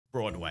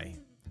Broadway,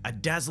 a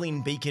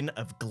dazzling beacon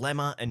of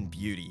glamour and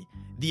beauty,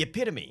 the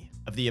epitome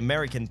of the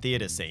American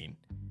theater scene.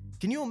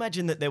 Can you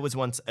imagine that there was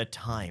once a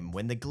time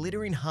when the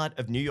glittering heart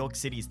of New York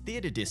City's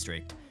theater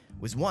district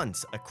was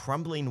once a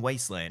crumbling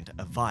wasteland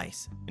of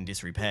vice and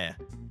disrepair?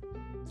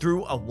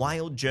 Through a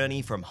wild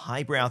journey from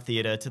highbrow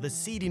theater to the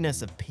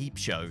seediness of peep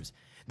shows,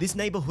 this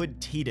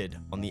neighborhood teetered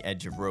on the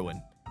edge of ruin.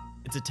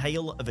 It's a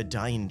tale of a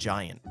dying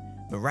giant,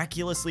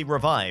 miraculously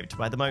revived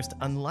by the most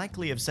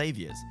unlikely of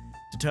saviors,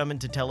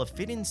 determined to tell a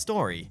fitting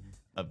story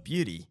of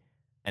beauty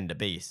and a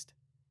beast.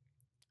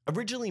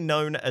 Originally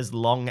known as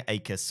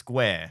Longacre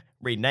Square,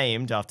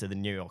 renamed after the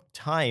New York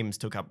Times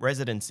took up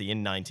residency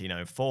in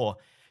 1904,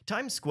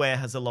 Times Square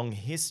has a long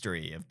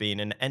history of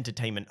being an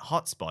entertainment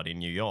hotspot in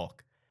New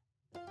York.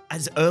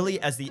 As early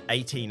as the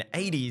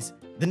 1880s,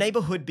 the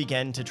neighborhood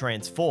began to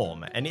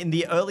transform, and in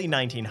the early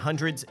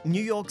 1900s,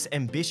 New York's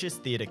ambitious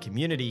theater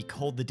community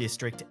called the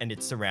district and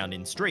its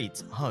surrounding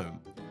streets home.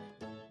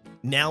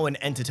 Now an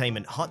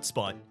entertainment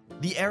hotspot,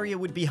 the area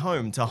would be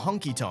home to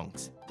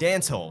honky-tonks,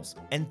 dance halls,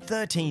 and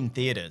 13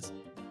 theaters.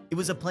 It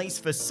was a place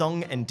for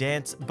song and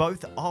dance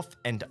both off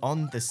and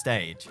on the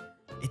stage.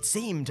 It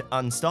seemed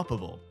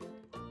unstoppable.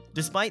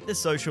 Despite the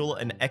social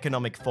and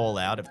economic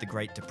fallout of the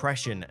Great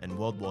Depression and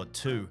World War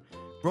II,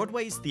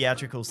 Broadway's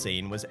theatrical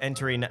scene was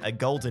entering a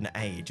golden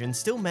age and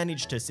still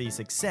managed to see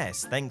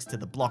success thanks to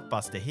the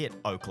blockbuster hit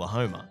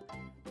Oklahoma.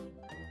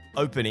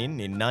 Opening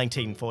in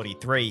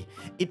 1943,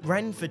 it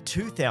ran for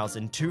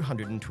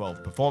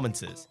 2,212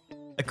 performances.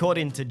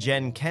 According to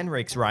Jen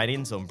Kenrick's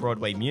writings on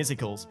Broadway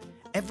musicals,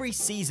 every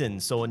season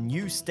saw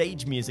new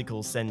stage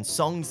musicals send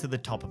songs to the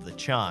top of the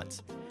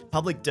charts.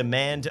 Public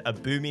demand, a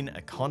booming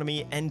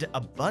economy, and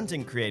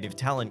abundant creative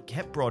talent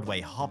kept Broadway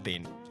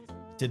hopping.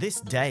 To this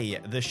day,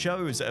 the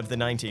shows of the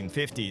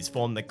 1950s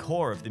form the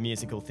core of the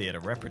musical theater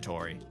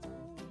repertory.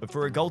 But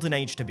for a golden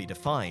age to be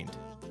defined,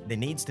 there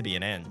needs to be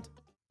an end,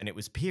 and it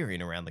was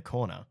peering around the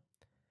corner.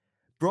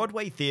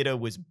 Broadway theater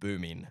was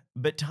booming,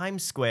 but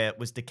Times Square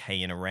was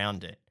decaying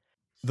around it.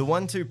 The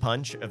one-two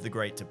punch of the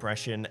Great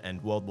Depression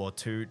and World War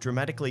II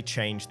dramatically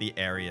changed the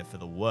area for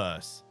the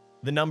worse.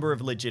 The number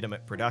of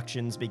legitimate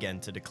productions began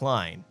to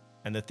decline,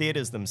 and the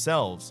theaters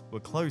themselves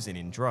were closing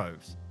in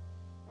droves.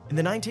 In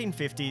the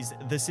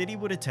 1950s, the city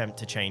would attempt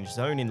to change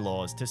zoning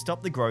laws to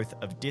stop the growth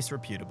of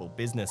disreputable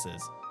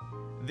businesses.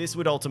 This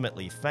would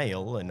ultimately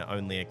fail and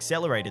only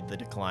accelerated the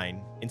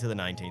decline into the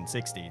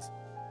 1960s.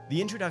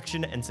 The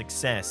introduction and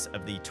success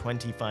of the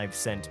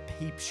 25-cent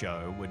peep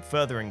show would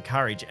further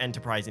encourage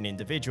enterprising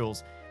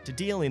individuals to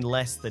deal in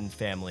less than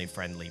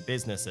family-friendly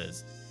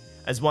businesses.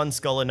 As one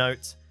scholar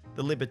notes,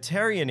 the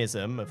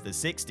libertarianism of the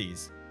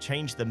 60s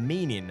changed the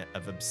meaning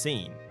of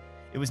obscene.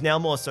 It was now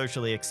more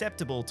socially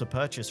acceptable to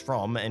purchase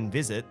from and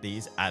visit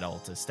these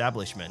adult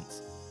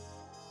establishments.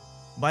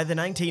 By the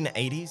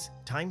 1980s,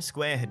 Times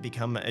Square had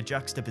become a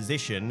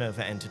juxtaposition of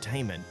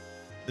entertainment.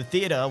 The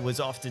theater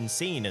was often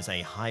seen as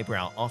a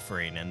highbrow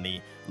offering and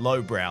the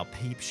lowbrow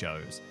peep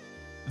shows.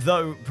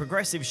 Though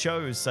progressive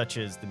shows such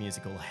as the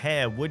musical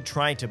Hair would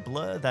try to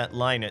blur that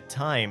line at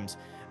times,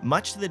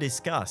 much to the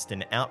disgust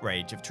and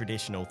outrage of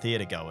traditional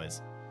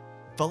theatergoers.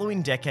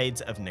 Following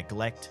decades of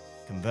neglect,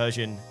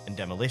 conversion, and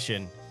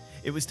demolition,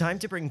 it was time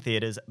to bring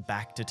theaters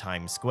back to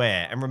Times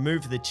Square and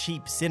remove the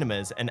cheap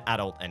cinemas and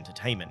adult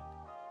entertainment.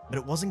 But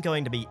it wasn't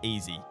going to be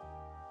easy.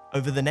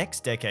 Over the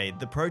next decade,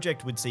 the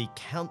project would see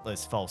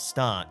countless false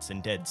starts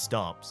and dead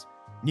stops.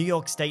 New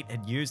York State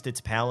had used its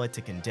power to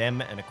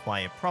condemn and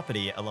acquire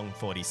property along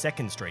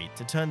 42nd Street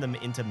to turn them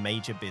into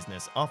major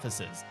business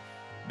offices.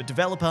 But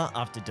developer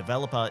after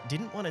developer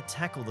didn't want to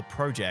tackle the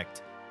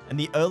project, and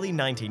the early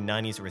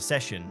 1990s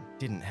recession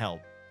didn't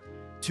help.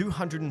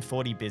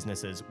 240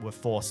 businesses were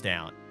forced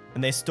out,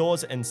 and their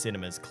stores and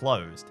cinemas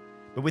closed.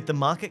 But with the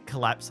market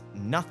collapse,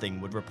 nothing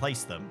would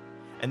replace them,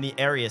 and the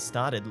area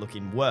started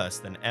looking worse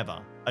than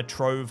ever, a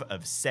trove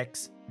of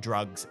sex,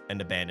 drugs,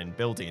 and abandoned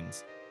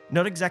buildings.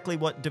 Not exactly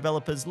what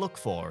developers look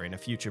for in a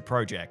future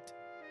project.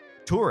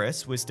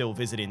 Tourists were still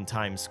visiting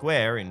Times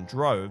Square in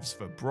droves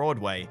for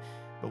Broadway,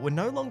 but were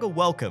no longer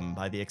welcome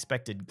by the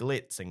expected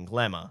glitz and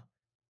glamour.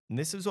 And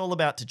this was all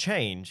about to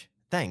change,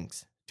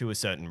 thanks to a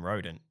certain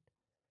rodent.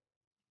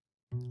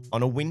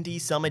 On a windy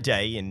summer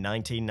day in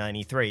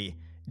 1993,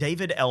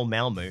 David L.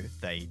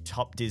 Malmuth, a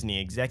top Disney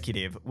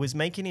executive, was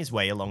making his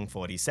way along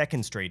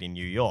 42nd Street in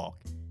New York.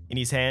 In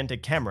his hand, a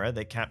camera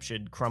that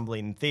captured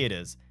crumbling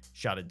theaters,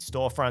 shuttered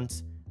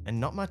storefronts, and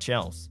not much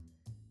else.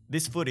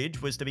 This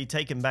footage was to be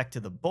taken back to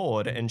the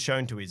board and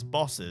shown to his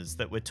bosses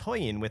that were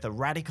toying with a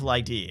radical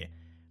idea,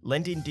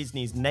 lending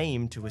Disney's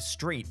name to a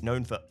street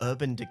known for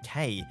urban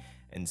decay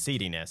and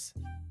seediness.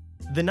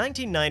 The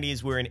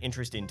 1990s were an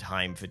interesting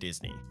time for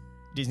Disney.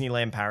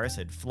 Disneyland Paris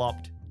had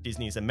flopped,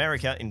 Disney's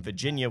America in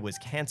Virginia was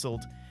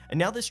cancelled, and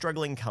now the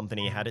struggling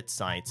company had its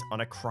sights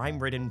on a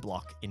crime-ridden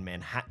block in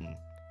Manhattan.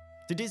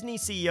 To Disney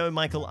CEO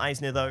Michael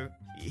Eisner, though,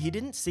 he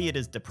didn't see it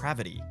as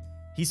depravity.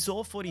 He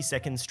saw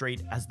 42nd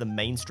Street as the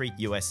Main Street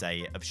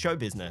USA of show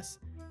business.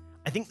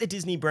 I think the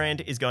Disney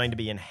brand is going to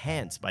be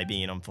enhanced by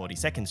being on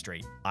 42nd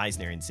Street,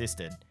 Eisner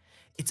insisted.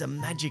 It's a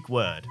magic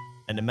word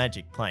and a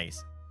magic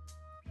place.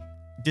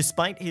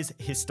 Despite his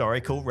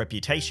historical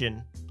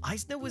reputation,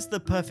 Eisner was the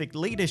perfect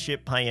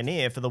leadership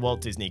pioneer for the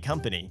Walt Disney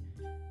Company.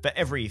 For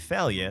every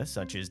failure,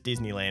 such as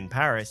Disneyland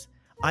Paris,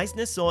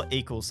 Eisner saw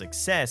equal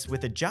success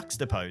with a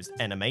juxtaposed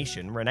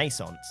animation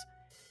renaissance.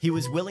 He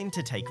was willing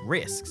to take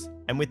risks,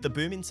 and with the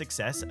booming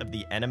success of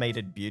the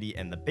animated Beauty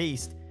and the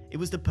Beast, it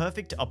was the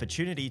perfect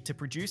opportunity to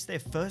produce their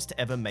first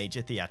ever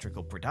major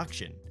theatrical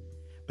production.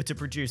 But to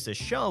produce a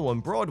show on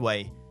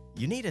Broadway,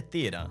 you need a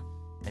theater,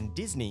 and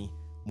Disney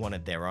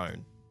wanted their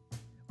own.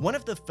 One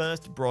of the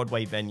first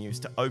Broadway venues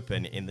to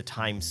open in the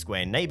Times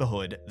Square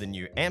neighborhood, the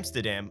New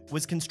Amsterdam,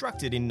 was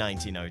constructed in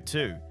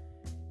 1902.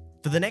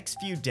 For the next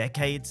few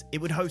decades,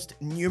 it would host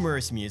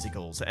numerous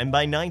musicals, and by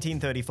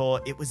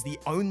 1934, it was the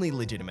only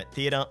legitimate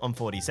theater on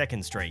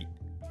 42nd Street.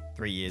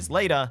 3 years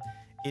later,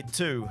 it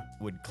too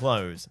would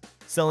close,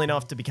 selling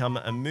off to become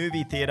a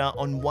movie theater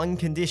on one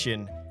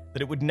condition: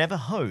 that it would never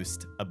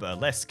host a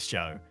burlesque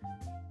show.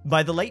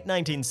 By the late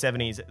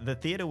 1970s, the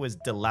theater was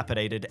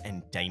dilapidated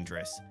and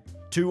dangerous.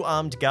 2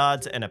 armed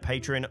guards and a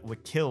patron were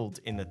killed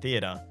in the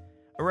theater.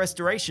 A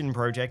restoration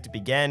project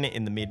began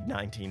in the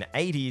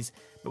mid-1980s,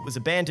 but was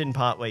abandoned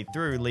partway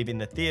through, leaving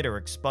the theater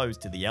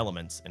exposed to the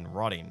elements and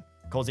rotting,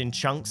 causing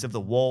chunks of the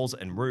walls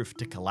and roof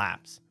to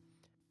collapse.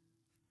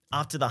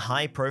 After the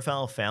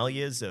high-profile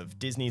failures of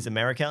Disney's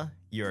America,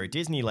 Euro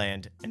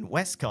Disneyland, and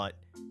Westcott,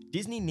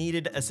 Disney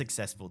needed a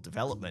successful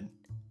development,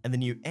 and the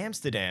New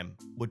Amsterdam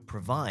would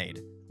provide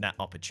that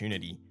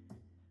opportunity.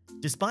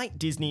 Despite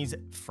Disney's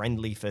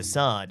friendly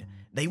facade,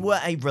 they were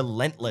a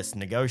relentless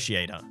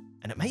negotiator,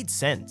 and it made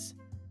sense.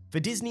 For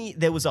Disney,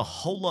 there was a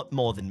whole lot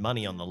more than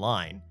money on the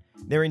line.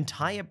 Their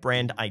entire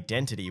brand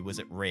identity was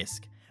at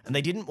risk, and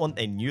they didn't want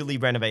their newly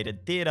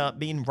renovated theater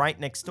being right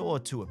next door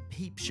to a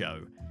peep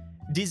show.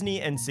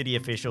 Disney and city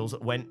officials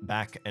went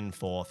back and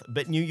forth,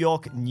 but New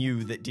York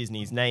knew that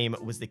Disney's name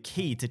was the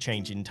key to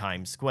changing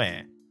Times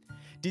Square.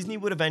 Disney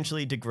would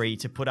eventually agree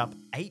to put up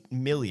 $8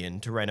 million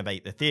to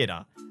renovate the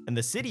theater, and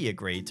the city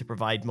agreed to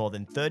provide more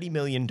than $30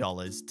 million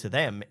to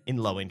them in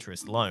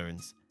low-interest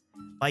loans.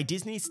 By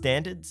Disney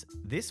standards,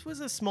 this was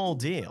a small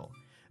deal,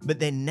 but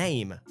their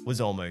name was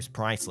almost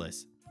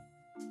priceless.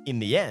 In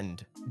the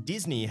end,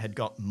 Disney had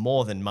got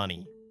more than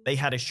money. They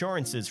had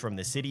assurances from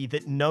the city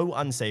that no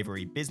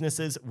unsavory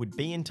businesses would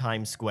be in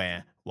Times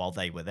Square while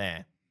they were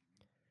there.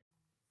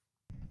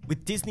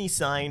 With Disney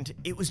signed,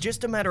 it was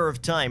just a matter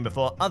of time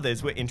before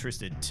others were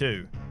interested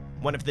too.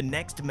 One of the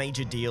next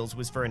major deals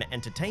was for an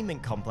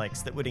entertainment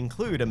complex that would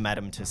include a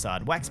Madame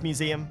Tussauds wax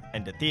museum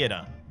and a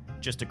theater.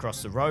 Just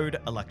across the road,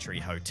 a luxury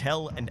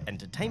hotel and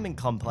entertainment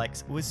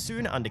complex was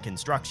soon under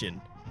construction,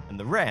 and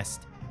the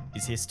rest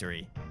is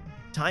history.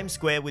 Times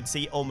Square would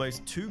see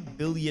almost $2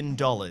 billion in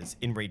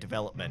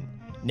redevelopment,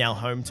 now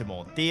home to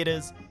more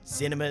theaters,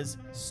 cinemas,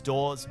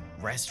 stores,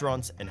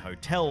 restaurants, and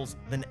hotels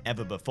than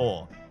ever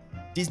before.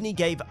 Disney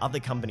gave other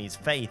companies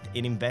faith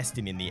in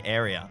investing in the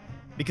area,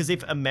 because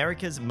if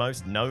America's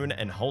most known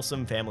and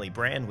wholesome family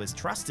brand was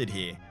trusted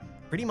here,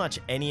 pretty much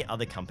any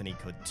other company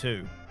could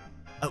too.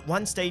 At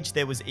one stage,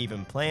 there was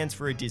even plans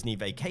for a Disney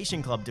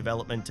Vacation Club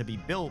development to be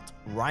built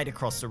right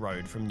across the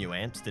road from New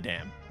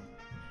Amsterdam.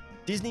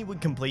 Disney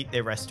would complete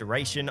their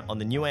restoration on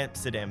the New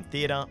Amsterdam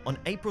Theatre on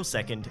April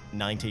 2nd,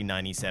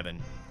 1997,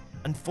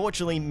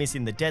 unfortunately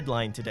missing the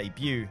deadline to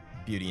debut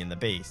Beauty and the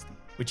Beast,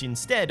 which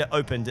instead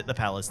opened at the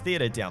Palace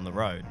Theatre down the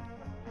road.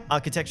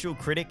 Architectural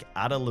critic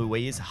Ada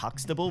Louise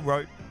Huxtable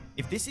wrote,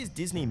 "If this is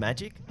Disney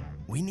magic,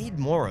 we need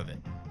more of it."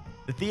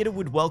 The theatre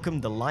would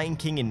welcome The Lion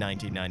King in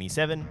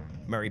 1997,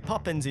 Mary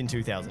Poppins in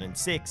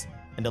 2006,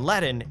 and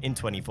Aladdin in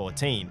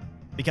 2014,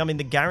 becoming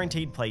the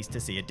guaranteed place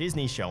to see a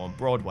Disney show on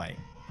Broadway.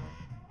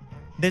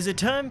 There's a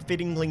term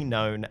fittingly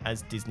known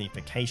as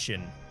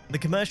Disneyfication, the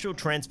commercial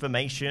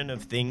transformation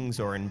of things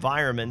or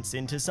environments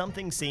into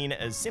something seen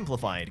as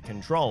simplified,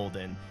 controlled,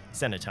 and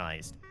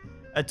sanitized.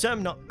 A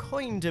term not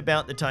coined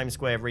about the Times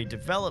Square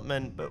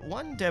redevelopment, but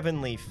one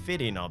definitely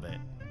fitting of it.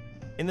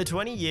 In the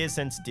 20 years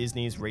since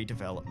Disney's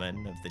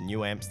redevelopment of the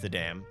New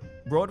Amsterdam,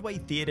 Broadway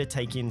theatre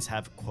take-ins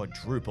have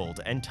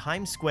quadrupled, and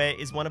Times Square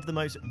is one of the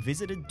most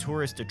visited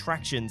tourist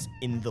attractions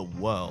in the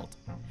world.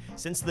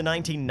 Since the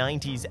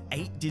 1990s,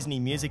 8 Disney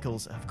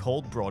musicals have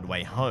called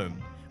Broadway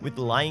home, with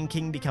The Lion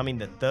King becoming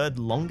the 3rd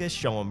longest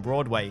show on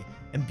Broadway,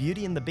 and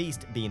Beauty and the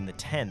Beast being the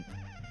 10th.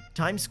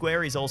 Times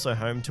Square is also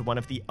home to one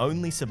of the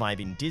only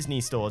surviving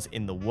Disney stores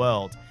in the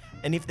world,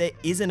 and if there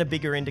isn't a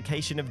bigger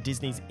indication of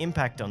Disney's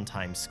impact on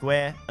Times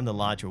Square and the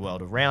larger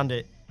world around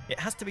it, it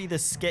has to be the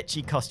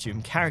sketchy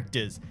costume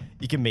characters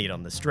you can meet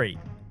on the street.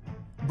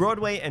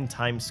 Broadway and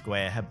Times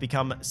Square have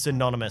become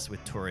synonymous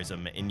with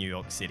tourism in New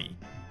York City.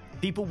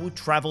 People will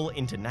travel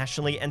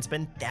internationally and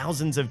spend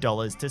thousands of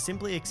dollars to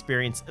simply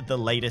experience the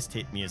latest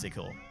hit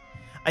musical.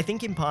 I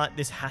think in part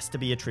this has to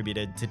be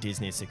attributed to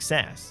Disney's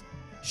success.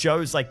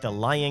 Shows like The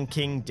Lion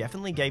King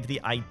definitely gave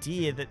the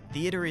idea that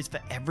theatre is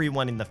for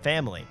everyone in the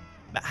family,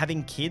 but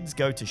having kids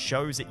go to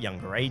shows at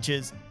younger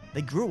ages,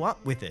 they grew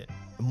up with it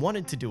and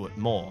wanted to do it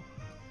more.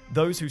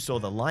 Those who saw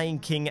The Lion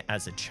King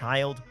as a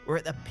child were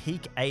at the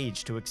peak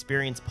age to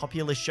experience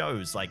popular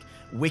shows like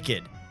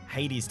Wicked,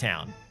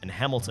 Hadestown, and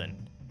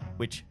Hamilton,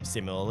 which,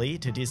 similarly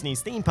to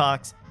Disney's theme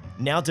parks,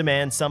 now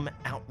demand some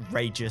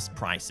outrageous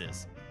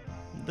prices.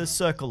 The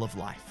circle of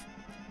life.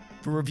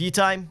 For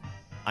ReviewTyme,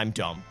 I'm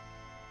Dom.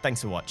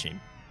 Thanks for watching.